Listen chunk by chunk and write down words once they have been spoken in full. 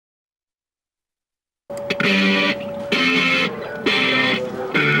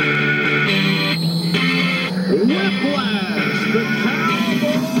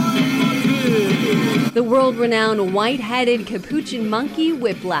The world-renowned white-headed capuchin monkey,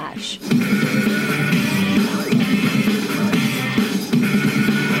 Whiplash.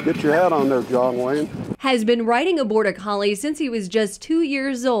 Get your hat on there, John Wayne. Has been riding a Border Collie since he was just 2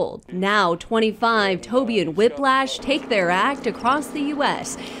 years old. Now, 25, Toby and Whiplash take their act across the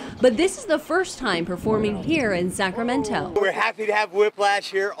U.S. But this is the first time performing here in Sacramento. We're happy to have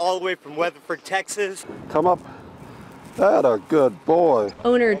Whiplash here all the way from Weatherford, Texas. Come up. That a good boy.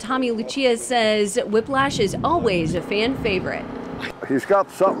 Owner Tommy Lucia says Whiplash is always a fan favorite. He's got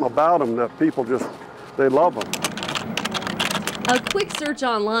something about him that people just, they love him. A quick search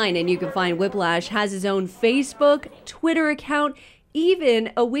online and you can find Whiplash has his own Facebook, Twitter account, even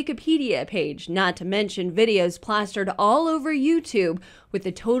a Wikipedia page, not to mention videos plastered all over YouTube with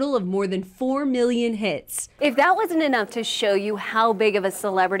a total of more than 4 million hits. If that wasn't enough to show you how big of a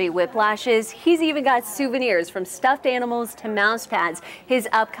celebrity Whiplash is, he's even got souvenirs from stuffed animals to mouse pads. His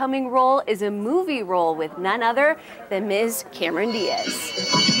upcoming role is a movie role with none other than Ms. Cameron Diaz.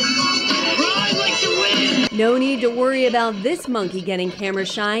 No need to worry about this monkey getting camera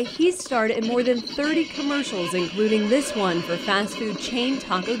shy. He's starred in more than 30 commercials, including this one for fast food chain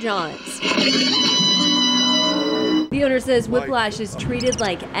Taco John's. The owner says Whiplash is treated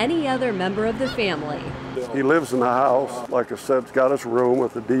like any other member of the family. He lives in the house. Like I said, he's got his room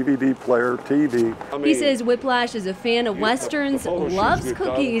with a DVD player, TV. He says Whiplash is a fan of Westerns, loves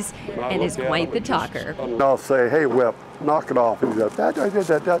cookies, and is quite the talker. I'll say, hey, Whip, knock it off. He goes,